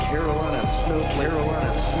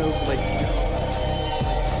Carolina Snowflake.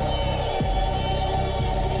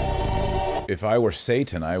 If I were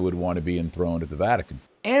Satan, I would want to be enthroned at the Vatican.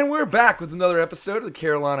 And we're back with another episode of the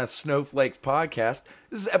Carolina Snowflakes podcast.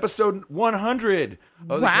 This is episode 100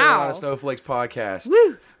 of the Carolina Snowflakes podcast.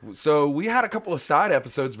 Woo. So we had a couple of side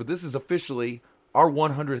episodes, but this is officially our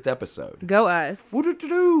 100th episode. Go us.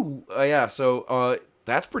 What-do-do-do? Yeah, so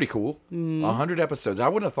that's pretty cool. 100 episodes. I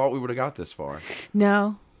wouldn't have thought we would have got this far.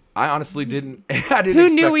 No. I honestly didn't. I didn't. Who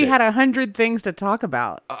expect knew we it. had 100 things to talk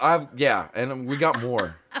about? Yeah, and we got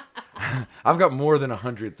more. I've got more than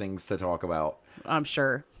 100 things to talk about. I'm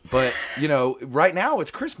sure. But, right now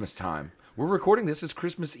it's Christmas time. We're recording this as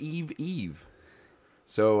Christmas Eve.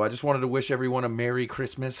 So I just wanted to wish everyone a Merry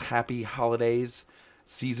Christmas, Happy Holidays,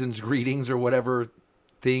 Season's Greetings, or whatever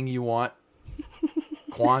thing you want.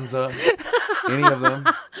 Kwanzaa, any of them.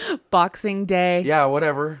 Boxing Day. Yeah,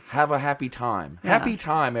 whatever. Have a happy time. Yeah. Happy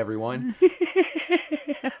time, everyone.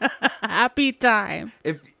 Happy time.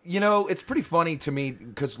 If it's pretty funny to me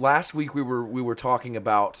because last week we were talking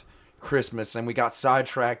about Christmas and we got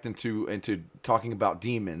sidetracked into talking about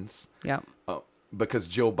demons. Yep. Because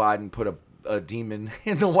Joe Biden put a demon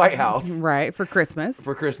in the White House. Right, for Christmas.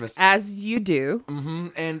 For Christmas. As you do. Mm-hmm.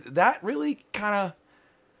 And that really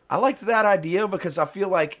I liked that idea because I feel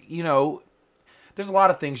like, there's a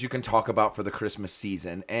lot of things you can talk about for the Christmas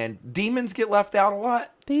season, and demons get left out a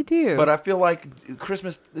lot. They do. But I feel like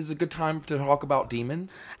Christmas is a good time to talk about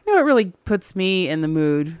demons. I know it really puts me in the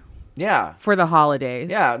mood. Yeah. For the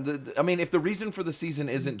holidays. Yeah. If the reason for the season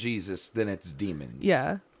isn't Jesus, then it's demons.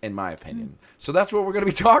 Yeah. In my opinion. So that's what we're going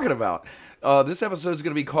to be talking about. This episode is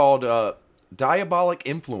going to be called Diabolic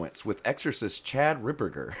Influence with exorcist Chad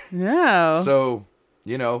Ripperger. No. So,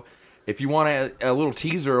 if you want a little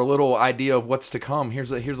teaser, a little idea of what's to come,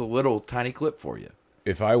 here's a little tiny clip for you.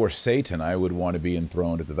 If I were Satan, I would want to be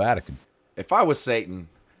enthroned at the Vatican. If I was Satan,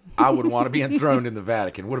 I would want to be enthroned in the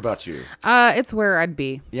Vatican. What about you? It's where I'd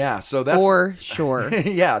be. Yeah, so that's... For sure.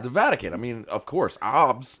 Yeah, the Vatican. I mean, of course,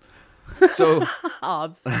 obs. So...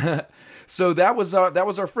 Obs. So that was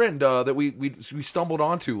our friend that we stumbled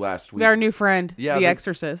onto last week. Our new friend, yeah, the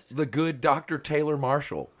exorcist. The good Dr. Taylor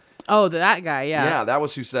Marshall. Oh, that guy, yeah. Yeah, that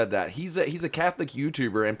was who said that. He's a Catholic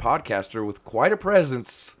YouTuber and podcaster with quite a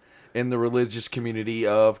presence in the religious community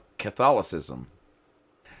of Catholicism.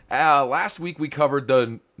 Last week we covered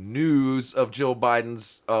the news of Joe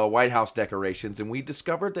Biden's White House decorations, and we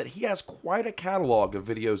discovered that he has quite a catalog of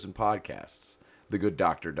videos and podcasts. The good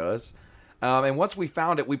doctor does. And once we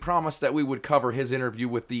found it, we promised that we would cover his interview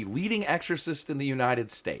with the leading exorcist in the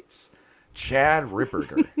United States, Chad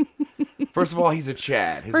Ripperger. First of all, he's a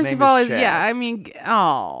Chad. His name is Chad. Yeah, I mean,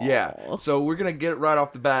 oh. Yeah, so we're going to get it right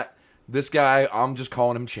off the bat. This guy, I'm just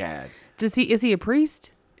calling him Chad. Is he a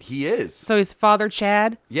priest? He is. So he's Father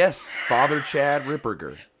Chad? Yes, Father Chad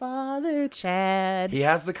Ripperger. Father Chad. He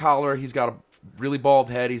has the collar. He's got a really bald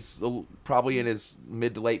head. He's probably in his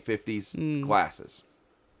mid to late 50s. Glasses.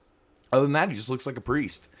 Other than that, he just looks like a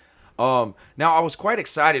priest. Now, I was quite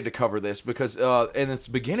excited to cover this because in its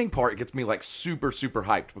beginning part, it gets me like super, super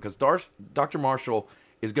hyped because Dr. Marshall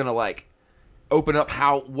is going to open up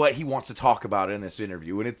what he wants to talk about in this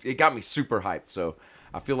interview. And it got me super hyped. So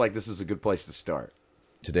I feel like this is a good place to start.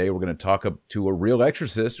 Today, we're going to talk to a real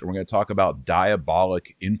exorcist, and we're going to talk about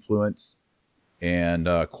diabolic influence and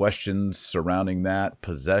questions surrounding that,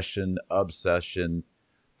 possession, obsession,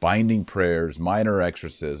 binding prayers, minor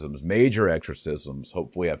exorcisms, major exorcisms.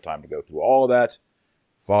 Hopefully I have time to go through all of that.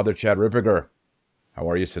 Father Chad Ripperger, how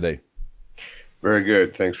are you today? Very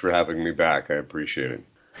good. Thanks for having me back. I appreciate it.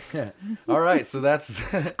 All right, so that's...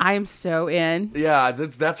 I'm so in. Yeah,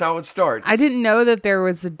 that's how it starts. I didn't know that there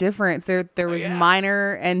was a difference. There was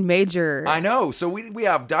minor and major. I know. So we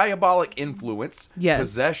have diabolic influence, yes.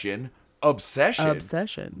 Possession,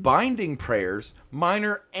 obsession, binding prayers,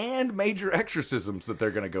 minor and major exorcisms that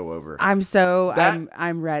they're going to go over. I'm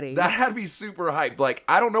ready. That had me super hyped.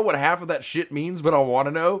 I don't know what half of that shit means, but I want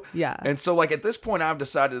to know. Yeah. And so at this point I've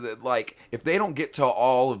decided that if they don't get to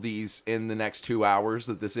all of these in the next 2 hours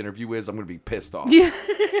that this interview is, I'm going to be pissed off. Yeah.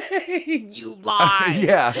 You lie.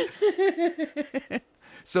 Yeah.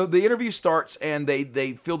 So the interview starts, and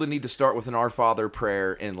they feel the need to start with an Our Father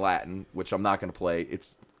prayer in Latin, which I'm not going to play.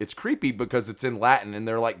 It's creepy because it's in Latin, and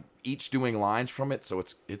they're each doing lines from it, so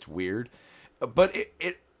it's weird. But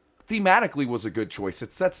it thematically was a good choice.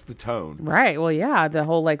 It sets the tone. Right. Well, yeah, the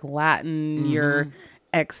whole Latin, your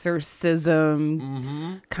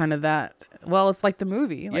exorcism, kind of that. Well, it's like the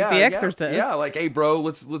movie, The Exorcist. Yeah, hey bro,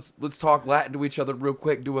 let's talk Latin to each other real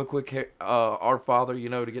quick. Do a quick Our Father,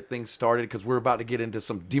 to get things started because we're about to get into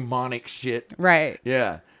some demonic shit. Right.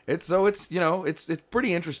 Yeah. It's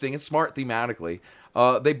pretty interesting. It's smart thematically.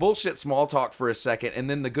 They bullshit small talk for a second, and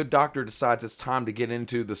then the good doctor decides it's time to get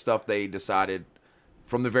into the stuff they decided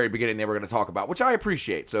from the very beginning they were going to talk about, which I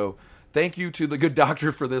appreciate. So thank you to the good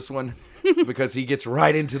doctor for this one, because he gets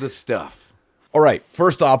right into the stuff. All right.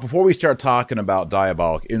 First off, before we start talking about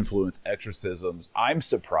diabolic influence, exorcisms, I'm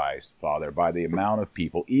surprised, Father, by the amount of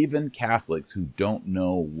people, even Catholics, who don't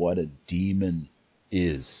know what a demon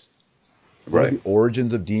is. What are the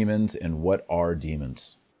origins of demons, and what are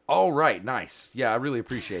demons? All right. Nice. Yeah, I really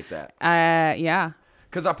appreciate that. Yeah.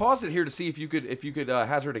 Because I paused it here to see if you could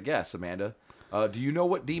hazard a guess, Amanda. Do you know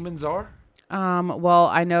what demons are? Well,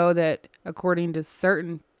 I know that according to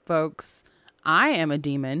certain folks, I am a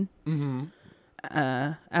demon. Mm-hmm.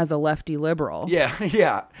 As a lefty liberal.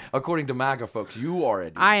 Yeah. According to MAGA folks, you are a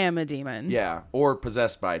demon. I am a demon. Yeah, or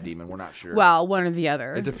possessed by a demon. We're not sure. Well, one or the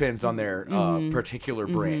other. It depends on their particular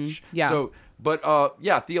branch. Yeah. So, but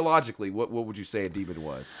theologically, what would you say a demon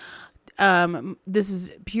was? This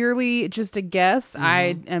is purely just a guess.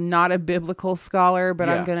 I am not a biblical scholar, but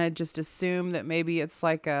I'm gonna just assume that maybe it's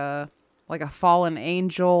like a fallen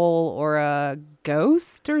angel or a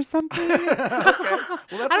ghost or something. Okay.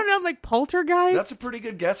 Well, I don't know, like poltergeist. That's a pretty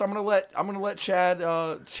good guess. I'm gonna let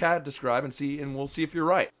Chad describe and we'll see if you're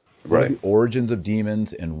right. What are the origins of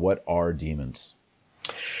demons, and what are demons?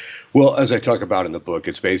 Well, as I talk about in the book,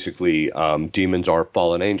 it's basically demons are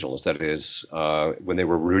fallen angels. That is, when they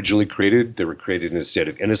were originally created, they were created in a state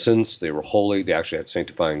of innocence. They were holy. They actually had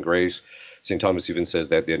sanctifying grace. St. Thomas even says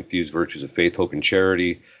that they infused virtues of faith, hope, and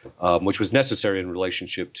charity, which was necessary in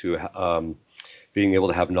relationship to being able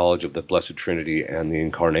to have knowledge of the Blessed Trinity and the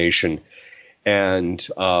Incarnation. And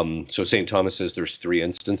so St. Thomas says there's three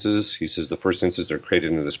instances. He says the first instance, they're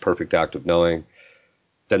created in this perfect act of knowing.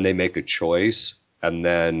 Then they make a choice. And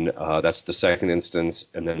then that's the second instance.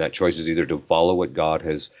 And then that choice is either to follow what God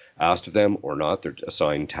has asked of them or not. They're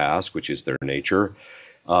assigned task, which is their nature.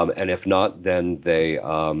 And if not, then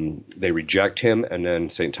they reject him. And then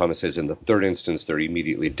St. Thomas says in the third instance, they're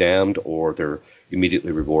immediately damned or they're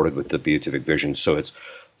immediately rewarded with the beatific vision. So it's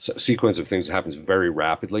a sequence of things that happens very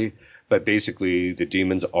rapidly. But basically, the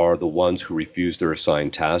demons are the ones who refuse their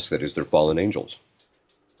assigned task, that is, they're fallen angels.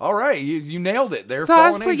 All right, you nailed it. They're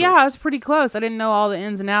fallen angels. Yeah, I was pretty close. I didn't know all the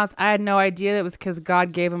ins and outs. I had no idea that was because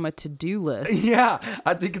God gave him a to-do list. Yeah,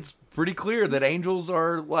 I think it's pretty clear that angels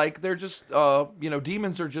are like, they're just,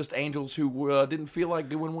 demons are just angels who didn't feel like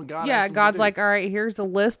doing what God asked them God's to do. like, all right, here's a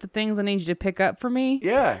list of things I need you to pick up for me.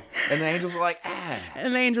 Yeah, and the angels are like, ah.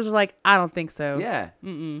 And the angels are like, I don't think so. Yeah.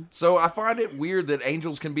 Mm-mm. So I find it weird that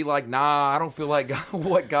angels can be like, nah, I don't feel like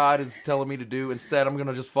what God is telling me to do. Instead, I'm going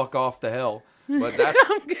to just fuck off to hell. But that's...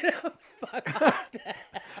 I'm going to fuck off to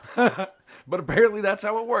hell. But apparently that's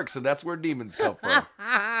how it works, and that's where demons come from.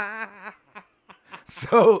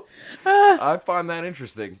 So I find that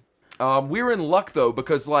interesting. We were in luck, though,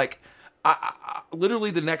 because, like, I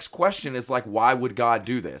literally the next question is, like, why would God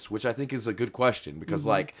do this? Which I think is a good question, because,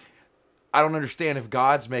 like, I don't understand if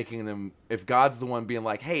God's making them, if God's the one being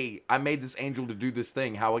like, hey, I made this angel to do this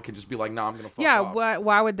thing, how it can just be like, no, I'm going to fuck off. Yeah,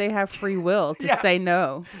 why would they have free will to say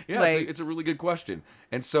no? Yeah, it's a really good question.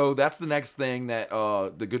 And so that's the next thing that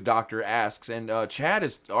the good doctor asks. And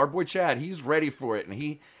our boy Chad, he's ready for it.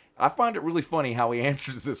 And I find it really funny how he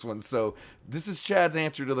answers this one. So this is Chad's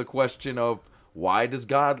answer to the question of, why does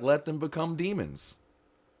God let them become demons?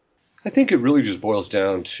 I think it really just boils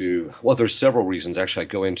down to, well, there's several reasons. Actually, I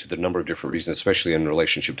go into the number of different reasons, especially in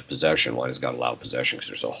relationship to possession. Why does God allow possession? Because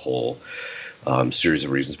there's a whole series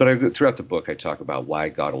of reasons. But throughout the book, I talk about why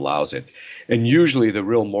God allows it. And usually the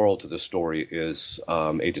real moral to the story is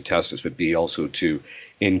A, to test us, but B, also to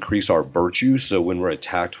increase our virtue. So when we're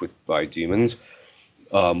attacked by demons,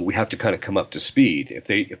 we have to kind of come up to speed.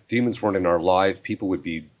 If demons weren't in our life, people would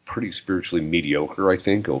be pretty spiritually mediocre, I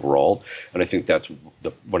think, overall. And I think that's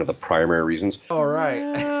one of the primary reasons. All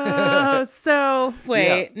right. So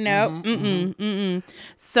wait, yeah. No.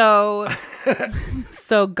 So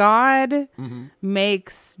God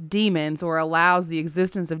makes demons, or allows the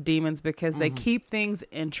existence of demons, because they keep things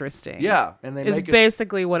interesting. Yeah, and they is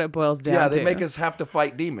basically what it boils down to. Yeah, they make us have to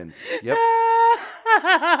fight demons. Yep.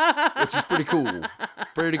 Which is pretty cool.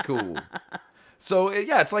 Pretty cool. So,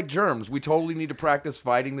 yeah, it's like germs. We totally need to practice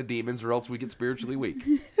fighting the demons or else we get spiritually weak.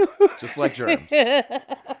 Just like germs.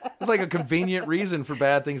 It's like a convenient reason for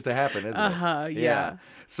bad things to happen, isn't it? Yeah.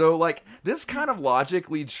 So, like, this kind of logic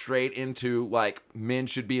leads straight into, like, men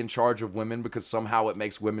should be in charge of women because somehow it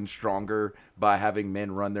makes women stronger by having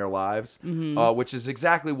men run their lives, which is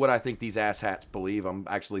exactly what I think these asshats believe. I'm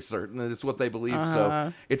actually certain that it's what they believe.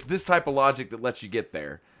 So, it's this type of logic that lets you get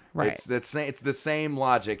there. Right. It's the same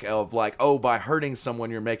logic of like, oh, by hurting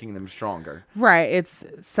someone, you're making them stronger. Right. It's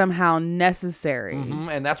somehow necessary.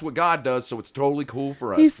 And that's what God does, so it's totally cool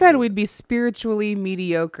for us. He to said do we'd be spiritually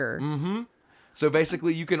mediocre. it. So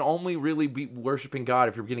basically, you can only really be worshiping God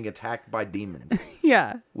if you're getting attacked by demons.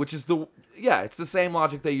 Yeah. Which is it's the same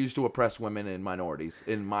logic they use to oppress women and minorities,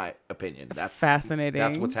 in my opinion. That's fascinating.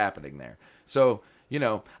 That's what's happening there. So, he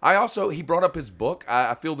brought up his book.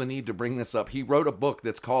 I feel the need to bring this up. He wrote a book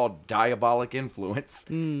that's called Diabolic Influence,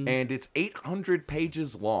 and it's 800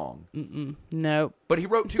 pages long. Nope. But he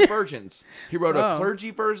wrote two versions. He wrote a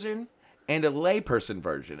clergy version and a layperson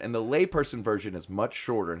version. And the layperson version is much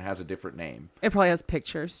shorter and has a different name. It probably has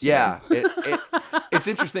pictures. Too. Yeah. It's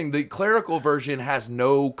interesting. The clerical version has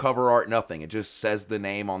no cover art, nothing. It just says the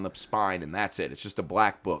name on the spine, and that's it. It's just a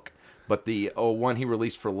black book. But the one he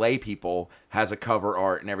released for lay people has a cover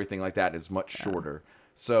art and everything like that, and is much shorter.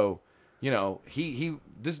 So,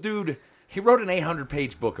 this dude, he wrote an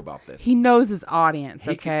 800-page book about this. He knows his audience,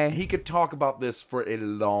 okay? He could talk about this for a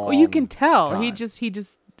long Well, you can tell. time. He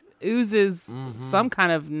just oozes some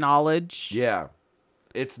kind of knowledge. Yeah.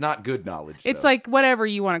 It's not good knowledge. It's though. like whatever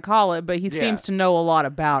you want to call it, but he seems to know a lot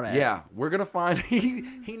about it. Yeah, we're gonna find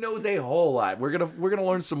he knows a whole lot. We're gonna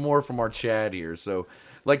learn some more from our Chad here. So,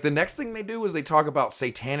 like, the next thing they do is they talk about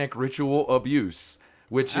satanic ritual abuse,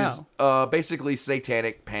 which is basically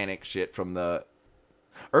satanic panic shit from the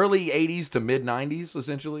early 80s to mid 90s,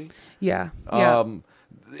 essentially. Yeah.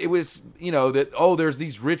 It was, there's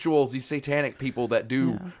these rituals, these satanic people that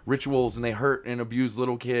do rituals, and they hurt and abuse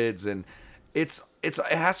little kids, and it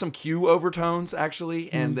has some Q overtones,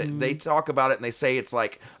 actually, and they talk about it, and they say it's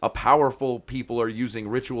like a powerful people are using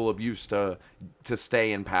ritual abuse to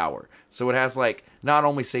stay in power. So it has like not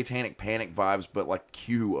only satanic panic vibes, but like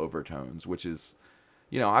Q overtones, which is,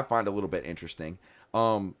 I find a little bit interesting.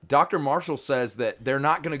 Dr. Marshall says that they're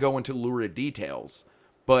not going to go into lurid details,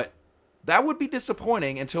 but that would be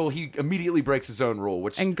disappointing until he immediately breaks his own rule,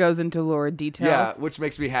 and goes into lurid details. Yeah, which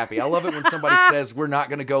makes me happy. I love it when somebody says we're not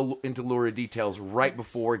going to go into lurid details right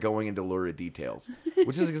before going into lurid details,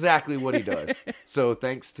 which is exactly what he does. So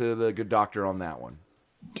thanks to the good doctor on that one.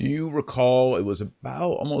 Do you recall, it was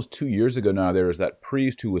about almost 2 years ago now, there was that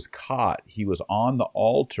priest who was caught. He was on the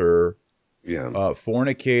altar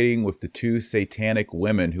fornicating with the two satanic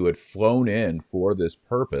women who had flown in for this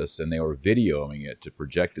purpose, and they were videoing it to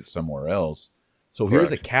project it somewhere else. So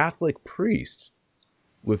here's a Catholic priest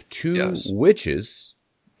with two witches,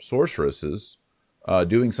 sorceresses,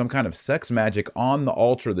 doing some kind of sex magic on the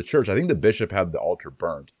altar of the church. I think the bishop had the altar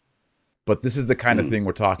burned. But this is the kind of thing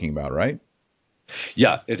we're talking about, right?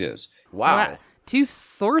 Yeah, it is. Wow. Two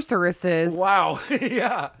sorceresses. Wow.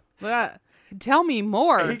 Yeah. Tell me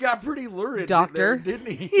more. He got pretty lurid, doctor,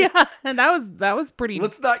 didn't he? Yeah, and that was pretty.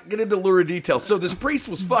 Let's not get into lurid details. So this priest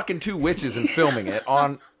was fucking two witches and filming it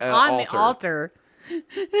on the altar.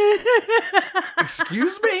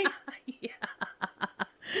 Excuse me?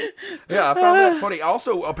 Yeah, I found that funny.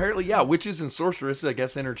 Also, apparently, witches and sorceresses, I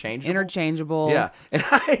guess, interchangeable. Yeah, and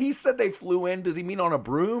he said they flew in. Does he mean on a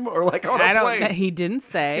broom or like on a plane? He didn't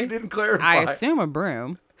say. He didn't clarify. I assume a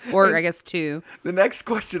broom. Or I guess two. The next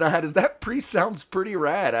question I had is that priest sounds pretty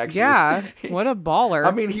rad, actually. Yeah, what a baller. I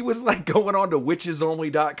mean, he was like going on to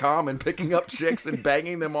witchesonly.com and picking up chicks and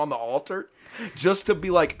banging them on the altar just to be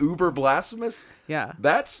like uber blasphemous. Yeah.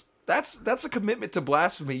 That's a commitment to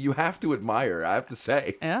blasphemy you have to admire, I have to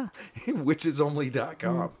say. Yeah.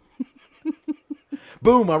 witchesonly.com.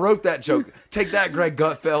 Boom, I wrote that joke. Take that, Greg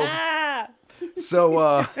Gutfeld.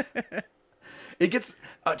 So, it gets...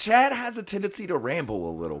 Chad has a tendency to ramble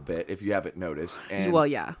a little bit, if you haven't noticed. And well,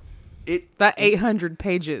 yeah. That 800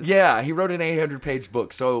 pages. Yeah, he wrote an 800-page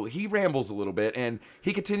book, so he rambles a little bit, and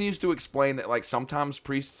he continues to explain that, like, sometimes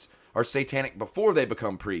priests are satanic before they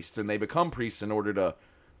become priests, and they become priests in order to,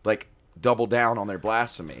 like, double down on their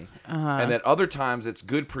blasphemy. And that other times it's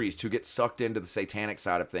good priests who get sucked into the satanic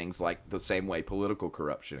side of things, like the same way political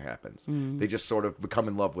corruption happens. They just sort of become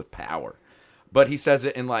in love with power. But he says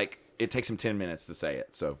it in, like, it takes him 10 minutes to say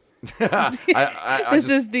it, so this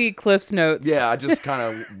is the Cliff's Notes. Yeah, I just kind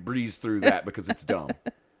of breeze through that because it's dumb.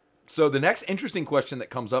 So the next interesting question that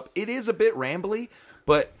comes up, it is a bit rambly,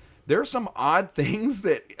 but there are some odd things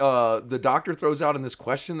that the doctor throws out in this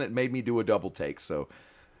question that made me do a double take. So,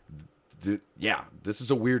 this is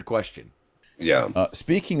a weird question. Yeah.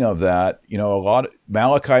 Speaking of that,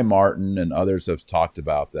 Malachi Martin and others have talked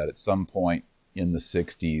about that at some point in the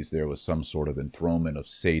 60s, there was some sort of enthronement of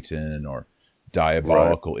Satan or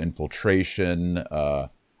diabolical infiltration.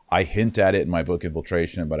 I hint at it in my book,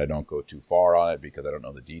 Infiltration, but I don't go too far on it because I don't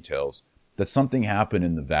know the details. That something happened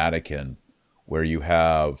in the Vatican where you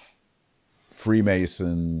have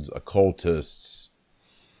Freemasons, occultists,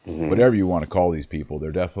 whatever you want to call these people,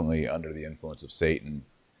 they're definitely under the influence of Satan,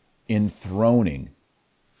 enthroning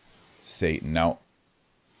Satan. Now,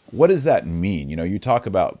 what does that mean? You know, you talk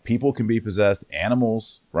about people can be possessed,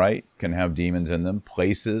 animals, right, can have demons in them,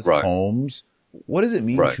 places, homes. What does it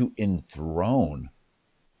mean to enthrone?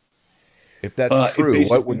 If that's true,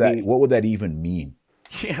 what would that even mean?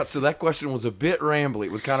 Yeah, so that question was a bit rambly.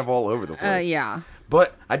 It was kind of all over the place. Yeah.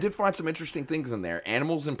 But I did find some interesting things in there.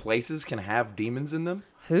 Animals and places can have demons in them.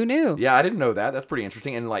 Who knew? Yeah, I didn't know that. That's pretty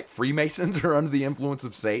interesting. And like Freemasons are under the influence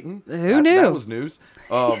of Satan. Who knew? That was news.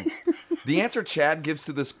 The answer Chad gives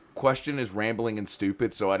to this question is rambling and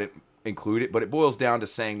stupid, so I didn't include it. But it boils down to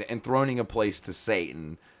saying that enthroning a place to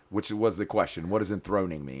Satan, which was the question. What does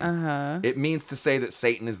enthroning mean? It means to say that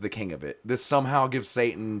Satan is the king of it. This somehow gives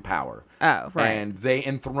Satan power. Oh, right. And they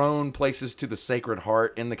enthrone places to the Sacred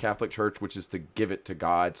Heart in the Catholic Church, which is to give it to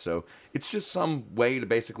God. So it's just some way to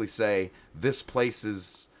basically say this place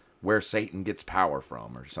is where Satan gets power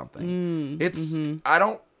from or something. I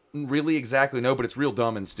don't really exactly know, but it's real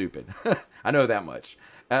dumb and stupid. I know that much.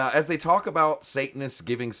 As they talk about Satanists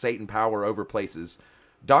giving Satan power over places,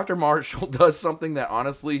 Dr. Marshall does something that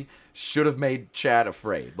honestly should have made Chad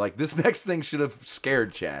afraid. Like, this next thing should have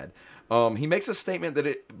scared Chad. He makes a statement that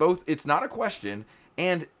it's not a question,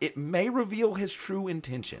 and it may reveal his true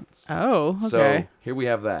intentions. Oh, okay. So here we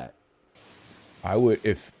have that. I would,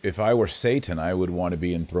 if I were Satan, I would want to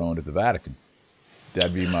be enthroned at the Vatican.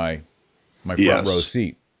 That'd be my front row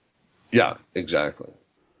seat. Yeah, exactly.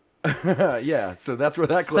 Yeah, so that's where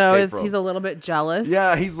that clip came from. He's a little bit jealous.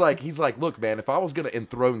 Yeah, he's like, look, man, if I was going to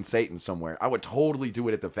enthrone Satan somewhere, I would totally do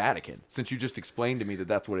it at the Vatican, since you just explained to me that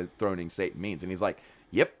that's what enthroning Satan means. And he's like,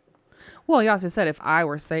 yep. Well, he also said, if I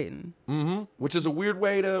were Satan. Mm-hmm. Which is a weird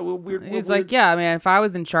way to... He's like, yeah, man, if I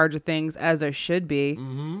was in charge of things as I should be.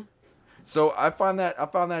 Mm-hmm. So I found that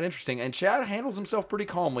interesting, and Chad handles himself pretty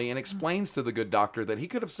calmly and explains to the good doctor that he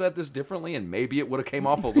could have said this differently, and maybe it would have came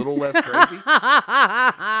off a little less crazy.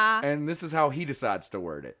 And this is how he decides to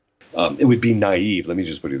word it. It would be naive. Let me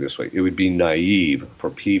just put it this way: it would be naive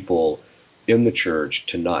for people in the church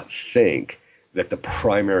to not think that the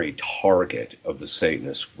primary target of the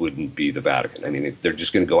Satanists wouldn't be the Vatican. I mean, they're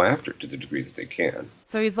just going to go after it to the degree that they can.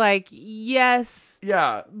 So he's like, yes.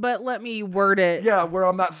 Yeah. But let me word it. Yeah, where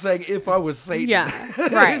I'm not saying if I was Satan. Yeah,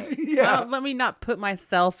 right. Yeah. Let me not put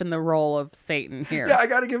myself in the role of Satan here. Yeah, I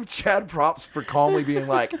got to give Chad props for calmly being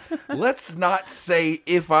like, let's not say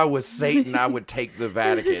if I was Satan, I would take the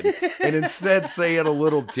Vatican, and instead say it a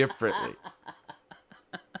little differently.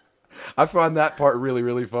 I find that part really,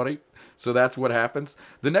 really funny. So that's what happens.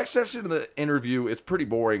 The next section of the interview is pretty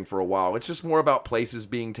boring for a while. It's just more about places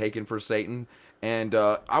being taken for Satan. And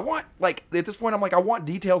I want, like, at this point, I'm like, I want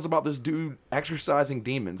details about this dude exercising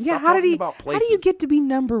demons. Yeah, Stop how talking about places. How do you get to be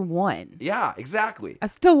number one? Yeah, exactly. I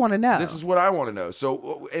still want to know. This is what I want to know.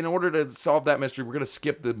 So in order to solve that mystery, we're going to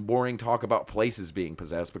skip the boring talk about places being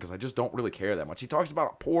possessed because I just don't really care that much. He talks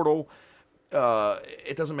about a portal.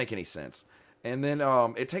 It doesn't make any sense. And then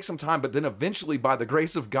it takes some time, but then eventually, by the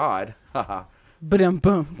grace of God,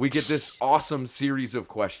 boom, we get this awesome series of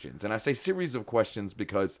questions. And I say series of questions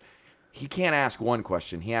because he can't ask one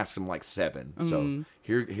question. He asks them like 7. So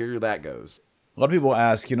here that goes. A lot of people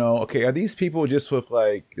ask, okay, are these people just with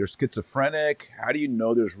like, they're schizophrenic? How do you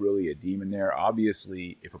know there's really a demon there?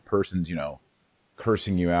 Obviously, if a person's,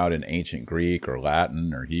 cursing you out in ancient Greek or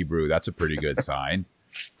Latin or Hebrew, that's a pretty good sign.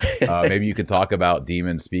 Maybe you could talk about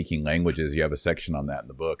demons speaking languages. You have a section on that in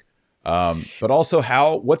the book. But also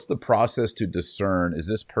what's the process to discern, is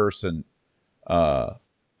this person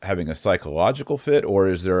having a psychological fit, or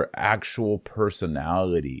is there actual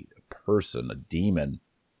personality, a demon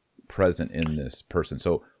present in this person?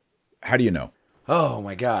 So how do you know? Oh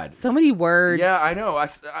my God. So many words. Yeah, I know. I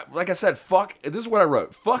like I said, fuck. This is what I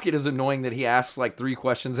wrote. Fuck, it is annoying that he asks like 3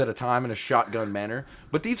 questions at a time in a shotgun manner.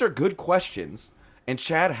 But these are good questions. And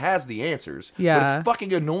Chad has the answers. Yeah. But it's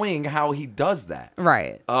fucking annoying how he does that.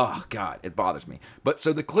 Right. Oh, God. It bothers me. But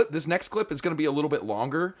so this next clip is going to be a little bit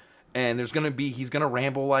longer. And he's going to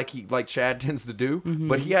ramble like Chad tends to do. Mm-hmm.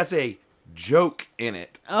 But he has a joke in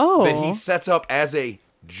it. Oh. That he sets up as a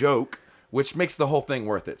joke, which makes the whole thing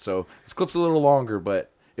worth it. So this clip's a little longer,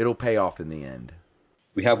 but it'll pay off in the end.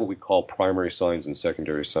 We have what we call primary signs and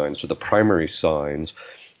secondary signs. So the primary signs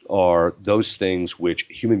are those things which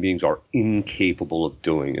human beings are incapable of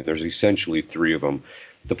doing. And there's essentially 3 of them.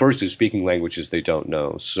 The first is speaking languages they don't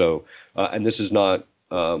know. So, and this is not,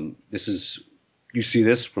 you see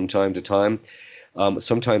this from time to time.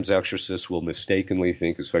 Sometimes exorcists will mistakenly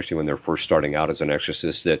think, especially when they're first starting out as an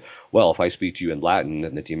exorcist, that, well, if I speak to you in Latin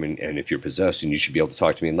and the demon, and if you're possessed, and you should be able to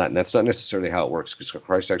talk to me in Latin. That's not necessarily how it works, because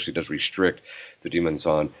Christ actually does restrict the demons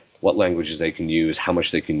on what languages they can use, how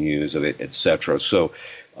much they can use of it, etc. So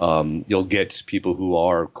you'll get people who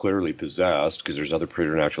are clearly possessed, because there's other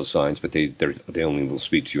preternatural signs, but they only will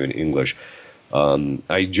speak to you in English.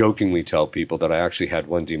 I jokingly tell people that I actually had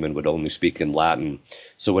one demon would only speak in Latin.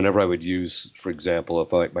 So whenever I would use, for example,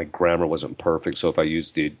 if my grammar wasn't perfect, so if I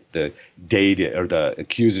used the dative or the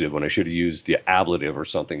accusative when I should have used the ablative or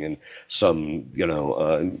something in some,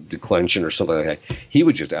 declension or something like that, he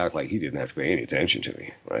would just act like he didn't have to pay any attention to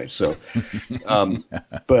me, right? So, and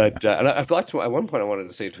I feel like at one point I wanted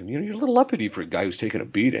to say to him, you're a little uppity for a guy who's taking a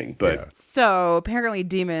beating, but... Yeah. So apparently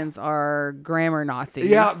demons are grammar Nazis.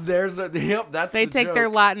 Yeah, that's they the take joke. their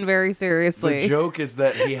Latin very seriously. The joke is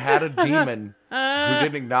that he had a demon who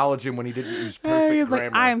didn't acknowledge him when he didn't use perfect he was grammar.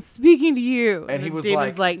 like, I am speaking to you. And he the was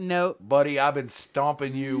demon's like, nope. buddy, I've been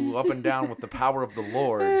stomping you up and down with the power of the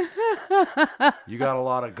Lord. You got a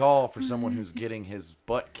lot of gall for someone who's getting his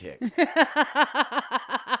butt kicked.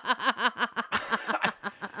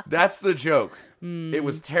 That's the joke. It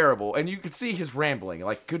was terrible. And you could see his rambling.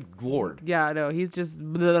 Like, good Lord. Yeah, no, he's just...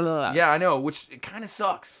 Blah, blah, blah. Yeah, I know, which it kind of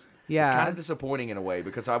sucks. Yeah. It's kind of disappointing in a way,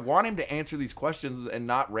 because I want him to answer these questions and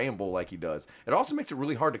not ramble like he does. It also makes it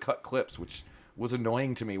really hard to cut clips, which was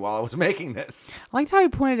annoying to me while I was making this. I liked how he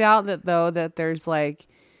pointed out that there's like,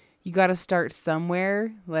 you got to start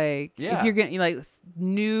somewhere. Like, if you're getting like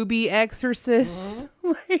newbie exorcists,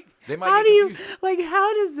 like, They might how get do you, confused. like,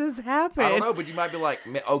 how does this happen? I don't know, but you might be like,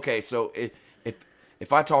 okay, so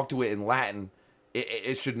if I talk to it in Latin,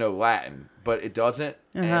 it should know Latin, but it doesn't.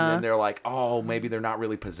 And then they're like, oh, maybe they're not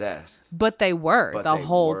really possessed. But they were But the they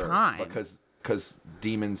whole were, time. Because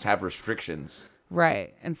demons have restrictions.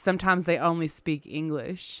 Right. And sometimes they only speak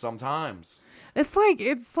English. Sometimes. It's like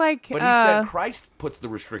But he said Christ puts the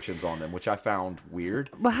restrictions on them, which I found weird.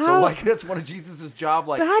 But So, how- like, that's one of Jesus's job.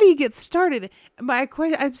 Like, but how do you get started? My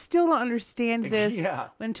question, I still don't understand this Yeah.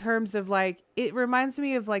 in terms of like, it reminds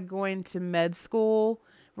me of like going to med school,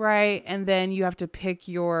 right? And then you have to pick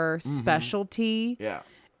your specialty. yeah.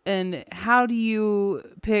 And how do you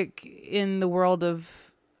pick in the world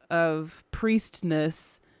of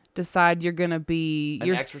priestness, decide you're going to be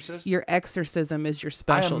An exorcist? Your exorcism is your I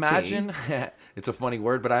specialty. imagine, it's a funny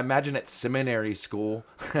word, but I imagine at seminary school.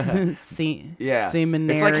 Yeah.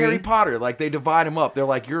 Seminary. It's like Harry Potter. Like, they divide them up. They're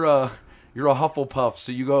like, you're a Hufflepuff,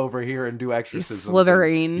 so you go over here and do exorcisms.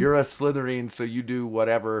 Slytherin. You're a Slytherin, so you do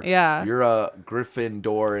whatever. Yeah. You're a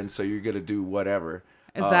Gryffindor, and so you're going to do whatever.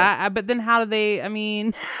 Is that? But then how do they? I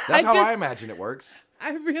mean, That's how I imagine it works. I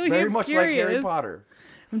really Very am much curious. like Harry Potter.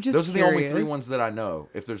 I'm just Those are the only three curious. ones that I know.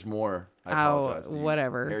 If there's more, I apologize to you.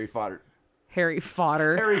 whatever. Harry Potter. Harry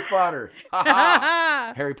Potter. Harry Potter. Ha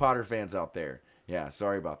ha. Harry Potter fans out there. Yeah,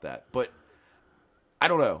 sorry about that. But I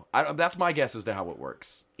don't know. That's my guess as to how it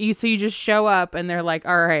works. So you just show up and they're like,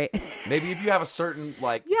 all right. Maybe if you have a certain,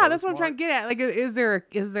 like... Yeah, that's what I'm trying to get at. Like, is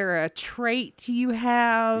there a trait you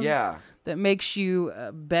have? Yeah. That makes you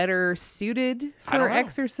better suited I don't for know.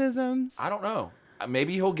 exorcisms? I don't know.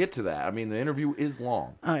 Maybe he'll get to that. I mean, the interview is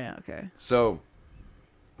long. Oh yeah, okay. So,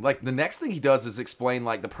 like, the next thing he does is explain,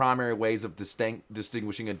 like, the primary ways of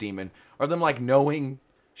distinguishing a demon are them, like, knowing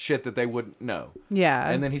shit that they wouldn't know. Yeah.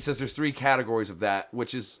 And then he says there's 3 categories of that,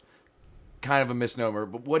 which is kind of a misnomer.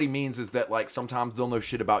 But what he means is that, like, sometimes they'll know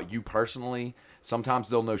shit about you personally. Sometimes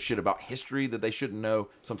they'll know shit about history that they shouldn't know.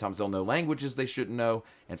 Sometimes they'll know languages they shouldn't know.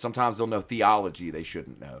 And sometimes they'll know theology they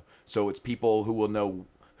shouldn't know. So it's people who will know,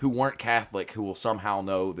 who weren't Catholic, who will somehow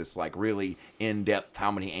know this, like, really in-depth how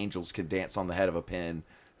many angels can dance on the head of a pin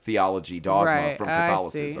theology dogma Right, from I see.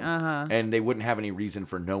 Catholicism. Uh-huh. And they wouldn't have any reason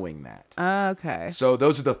for knowing that. Okay. So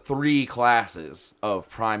those are the 3 classes of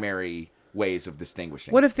primary ways of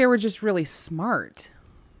distinguishing. What if they were just really smart?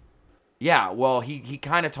 Yeah, well, he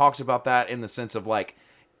kind of talks about that in the sense of, like,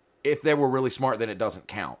 if they were really smart, then it doesn't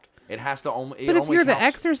count. It has to only. But if only you're the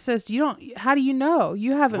counts- exorcist, you don't. How do you know?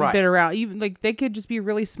 You haven't Right. been around. You like they could just be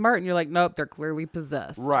really smart, and you're like, nope, they're clearly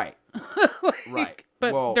possessed. right, right,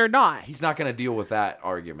 But Well, they're not. He's not going to deal with that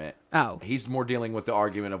argument. Oh. He's more dealing with the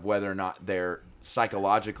argument of whether or not they're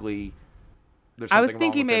psychologically. There's I was something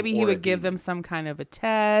wrong thinking with them maybe he or a would give demon. them some kind of a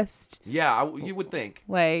test. Yeah, you would think.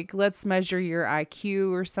 Like, let's measure your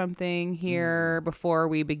IQ or something here before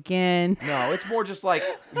we begin. No, it's more just like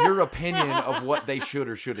your opinion of what they should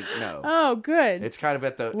or shouldn't know. Oh, good. It's kind of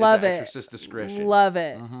at the Love it's it. exorcist discretion. Love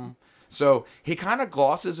it. So he kind of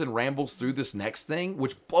glosses and rambles through this next thing,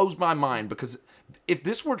 which blows my mind because if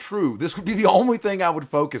this were true, this would be the only thing I would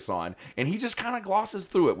focus on. And he just kind of glosses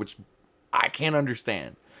through it, which I can't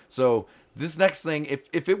understand. So this next thing,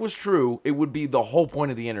 if it was true, it would be the whole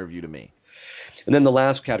point of the interview to me. And then the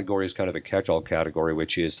last category is kind of a catch-all category,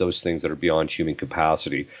 which is those things that are beyond human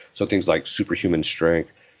capacity. So things like superhuman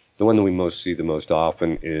strength. The one that we see the most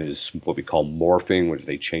often is what we call morphing, which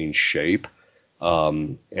they change shape.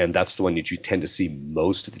 And that's the one that you tend to see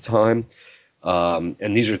most of the time.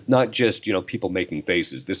 And these are not just, people making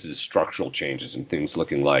faces. This is structural changes and things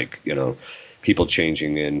looking like, people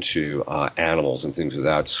changing into animals and things of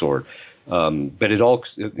that sort. But it all.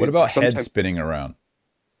 What about heads spinning around?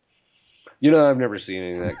 I've never seen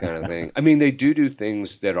any of that kind of thing. I mean, they do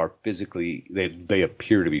things that are physically, they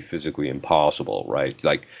appear to be physically impossible, right?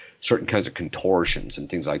 Like certain kinds of contortions and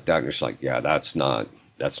things like that. And it's like, yeah, that's not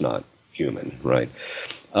human, right?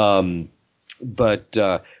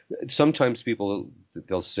 But sometimes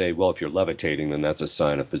they'll say, well, if you're levitating, then that's a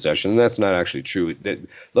sign of possession. And that's not actually true.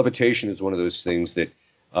 Levitation is one of those things that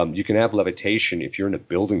you can have levitation if you're in a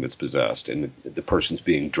building that's possessed and the person's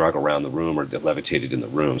being dragged around the room or levitated in the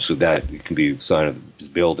room. So that it can be a sign of the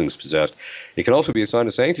building's possessed. It can also be a sign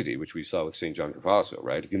of sanctity, which we saw with St. John Cafasso,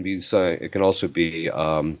 right? It can also be,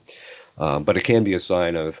 but it can be a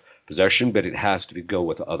sign of possession, but it has to go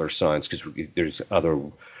with other signs because there's other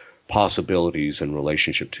possibilities in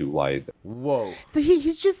relationship to why. Whoa. So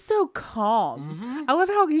he's just so calm. Mm-hmm. I love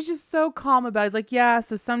how he's just so calm about it. He's like, yeah,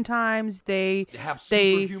 so sometimes they have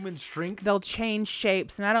superhuman strength. They'll change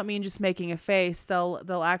shapes, and I don't mean just making a face.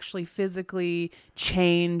 They'll actually physically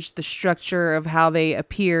change the structure of how they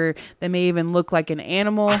appear. They may even look like an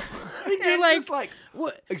animal. You're like,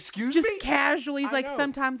 what? Excuse me? Just casually. He's like,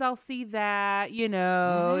 sometimes I'll see that,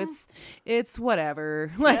 it's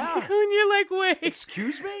whatever. Like, yeah. When you're like, wait.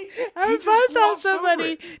 Excuse me? If I saw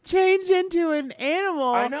somebody change into an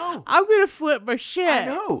animal, I know. I'm going to flip my shit. I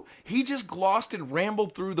know. He just glossed and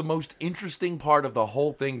rambled through the most interesting part of the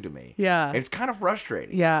whole thing to me. Yeah. It's kind of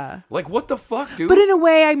frustrating. Yeah. Like, what the fuck, dude? But in a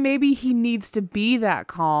way, maybe he needs to be that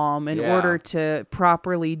calm in order to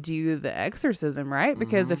properly do the exorcism, right?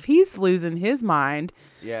 Because if he's losing his mind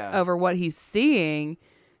over what he's seeing,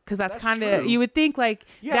 because that's kind of, you would think like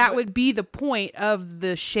that would be the point of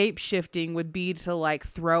the shape shifting, would be to like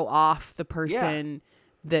throw off the person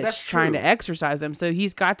that's trying to exercise him. So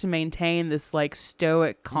he's got to maintain this like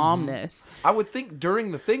stoic calmness. I would think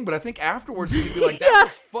during the thing, but I think afterwards he'd be like, that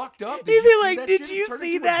was fucked up. He'd be like, did you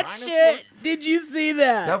see that shit? Did you see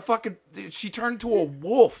that? That fucking, she turned into a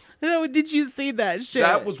wolf. No, did you see that shit?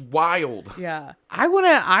 That was wild. Yeah. I want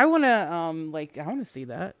to see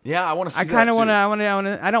that. Yeah, I want to see that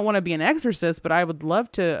too. I don't want to be an exorcist, but I would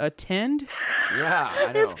love to attend. Yeah,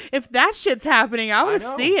 I know. If that shit's happening, I want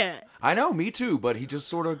to see it. I know, me too, but he just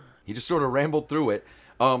sort of rambled through it.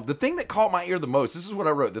 The thing that caught my ear the most, this is what I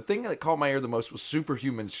wrote. The thing that caught my ear the most was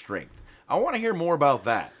superhuman strength. I want to hear more about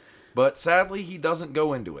that. But sadly, he doesn't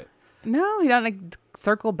go into it. No, he doesn't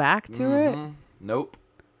circle back to it? Nope.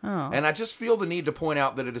 Oh. And I just feel the need to point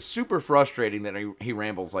out that it is super frustrating that he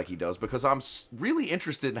rambles like he does, because I'm really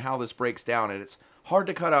interested in how this breaks down, and it's hard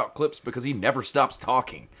to cut out clips because he never stops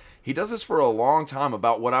talking. He does this for a long time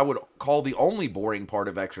about what I would call the only boring part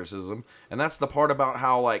of exorcism, and that's the part about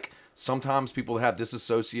how, like, sometimes people have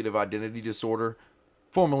dissociative identity disorder,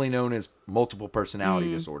 formerly known as multiple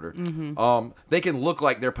personality disorder. They can look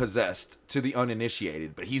like they're possessed to the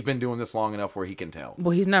uninitiated, but he's been doing this long enough where he can tell.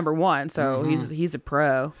 Well, he's number one, so he's a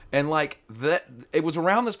pro. And like that, it was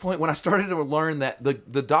around this point when I started to learn that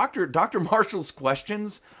the Dr. Marshall's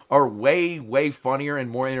questions are way, way funnier and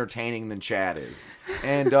more entertaining than Chad is.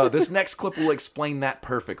 And this next clip will explain that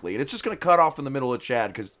perfectly. And it's just going to cut off in the middle of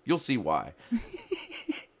Chad because you'll see why.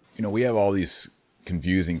 We have all these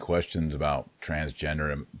confusing questions about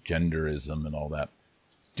genderism and all that.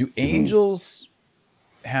 Do angels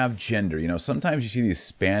have gender? Sometimes you see these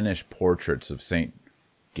Spanish portraits of Saint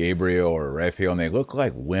Gabriel or Raphael, and they look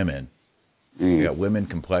like women. They got women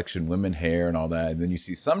complexion, women hair, and all that. And then you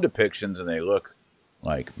see some depictions, and they look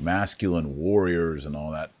like masculine warriors and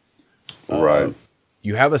all that. Right.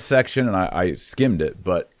 You have a section, and I skimmed it,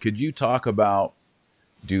 but could you talk about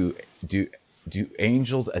do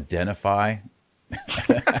angels identify?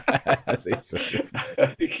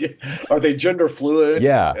 Are they gender fluid?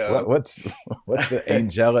 Yeah. What's the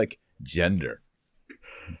angelic gender?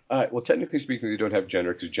 Well, technically speaking, they don't have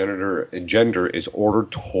gender because gender is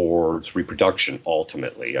ordered towards reproduction.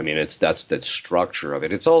 Ultimately, I mean, that's that structure of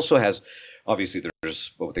it. It also has, obviously,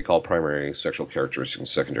 there's what they call primary sexual characteristics and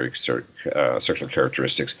secondary sexual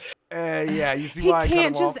characteristics. Yeah, you see why he I cut him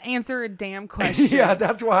can't just off? answer a damn question. Yeah,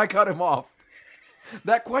 that's why I cut him off.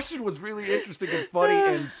 That question was really interesting and funny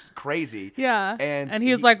and crazy. Yeah. And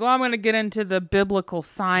he was like, well, I'm going to get into the biblical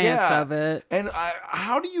science of it. And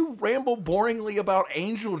how do you ramble boringly about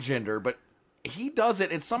angel gender, but he does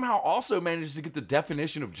it and somehow also manages to get the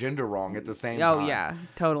definition of gender wrong at the same time. Oh, yeah.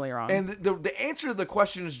 Totally wrong. And the answer to the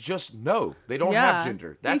question is just no. They don't have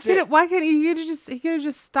gender. That's it. Why can't he could have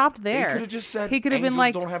just stopped there. He could have just said he could have been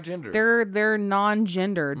like, don't have gender. They're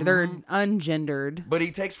non-gendered. Mm-hmm. They're ungendered. But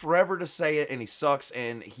he takes forever to say it and he sucks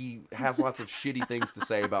and he has lots of shitty things to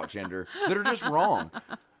say about gender that are just wrong.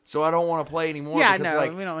 So I don't want to play anymore. Yeah, because,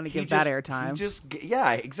 no, we don't want to give that airtime.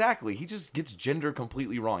 Yeah, exactly. He just gets gender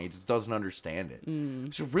completely wrong. He just doesn't understand it.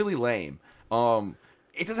 It's really lame.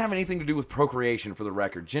 It doesn't have anything to do with procreation, for the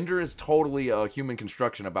record. Gender is totally a human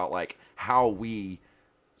construction about like how we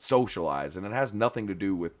socialize, and it has nothing to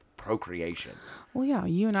do with procreation. Well, yeah,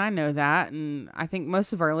 you and I know that, and I think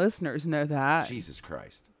most of our listeners know that. Jesus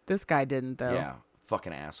Christ. This guy didn't, though. Yeah,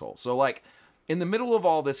 fucking asshole. So like, in the middle of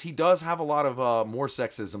all this, he does have a lot of more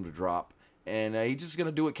sexism to drop, and he's just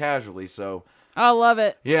gonna do it casually. So I love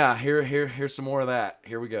it. Yeah, here's some more of that.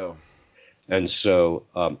 Here we go. And so,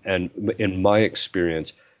 and in my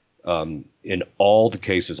experience, in all the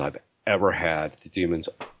cases I've ever had, the demons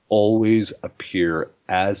always appear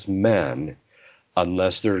as men,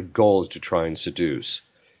 unless their goal is to try and seduce.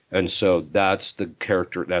 And so that's the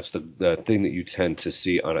character. That's the thing that you tend to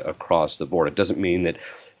see across the board. It doesn't mean that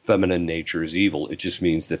feminine nature is evil. It just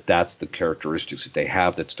means that that's the characteristics that they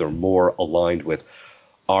have, that they're more aligned with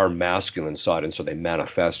our masculine side, and so they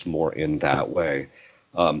manifest more in that way.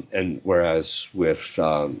 And whereas if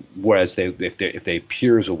they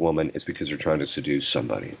appear as a woman, it's because they're trying to seduce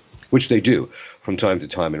somebody, which they do from time to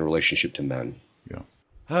time in relationship to men.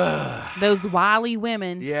 Yeah. Those wily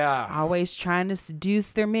women. Yeah. Always trying to seduce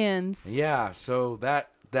their men's. Yeah. So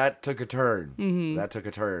that took a turn. Mm-hmm. That took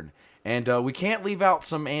a turn. And we can't leave out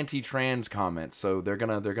some anti-trans comments, so they're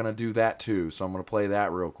gonna do that too. So I'm gonna play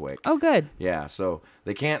that real quick. Oh, good. Yeah, so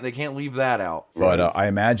they can't leave that out. But I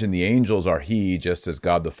imagine the angels are he, just as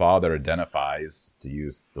God the Father identifies, to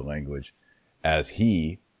use the language, as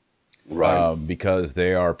he, right? Because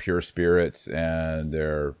they are pure spirits and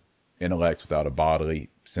they're intellect without a bodily,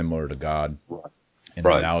 similar to God, in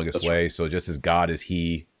an analogous way. Right. So just as God is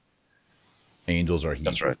he, angels are he.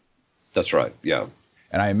 That's right. That's right. Yeah.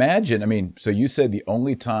 And I imagine, so you said the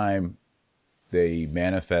only time they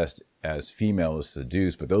manifest as female is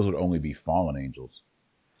seduced, but those would only be fallen angels.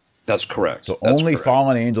 That's correct. So only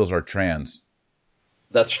fallen angels are trans.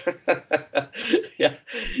 That's yeah.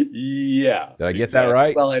 Did I get that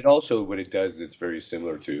right? Well, and also what it does, it's very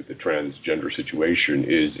similar to the transgender situation,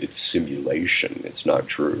 is it's simulation. It's not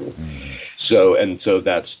true. Mm. So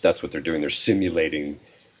that's what they're doing. They're simulating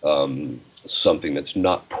something that's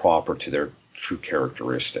not proper to their true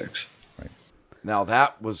characteristics. Right. Now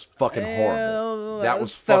that was fucking horrible. That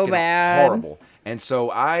was so fucking bad. Horrible. And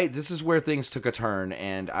so this is where things took a turn,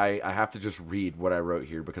 and I have to just read what I wrote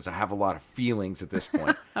here because I have a lot of feelings at this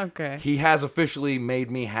point. Okay. He has officially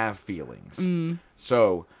made me have feelings.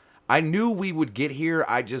 So I knew we would get here.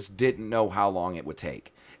 I just didn't know how long it would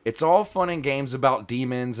take. It's all fun and games about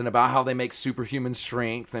demons and about how they make superhuman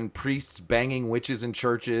strength and priests banging witches in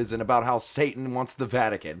churches and about how Satan wants the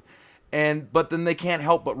Vatican. But then they can't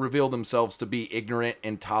help but reveal themselves to be ignorant,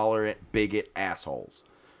 intolerant, bigot assholes.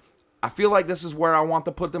 I feel like this is where I want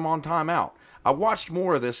to put them on timeout. I watched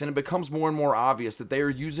more of this and it becomes more and more obvious that they are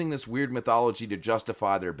using this weird mythology to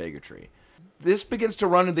justify their bigotry. This begins to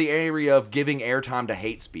run in the area of giving airtime to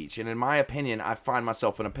hate speech, and in my opinion, I find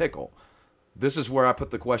myself in a pickle. This is where I put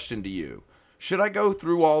the question to you. Should I go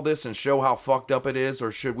through all this and show how fucked up it is,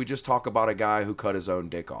 or should we just talk about a guy who cut his own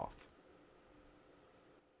dick off?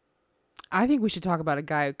 I think we should talk about a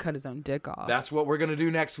guy who cut his own dick off. That's what we're going to do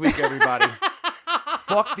next week, everybody.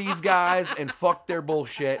 Fuck these guys and fuck their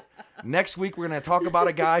bullshit. Next week, we're going to talk about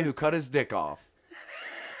a guy who cut his dick off.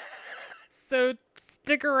 So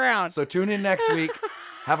stick around. So tune in next week.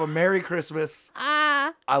 Have a Merry Christmas.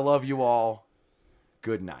 I love you all.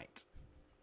 Good night.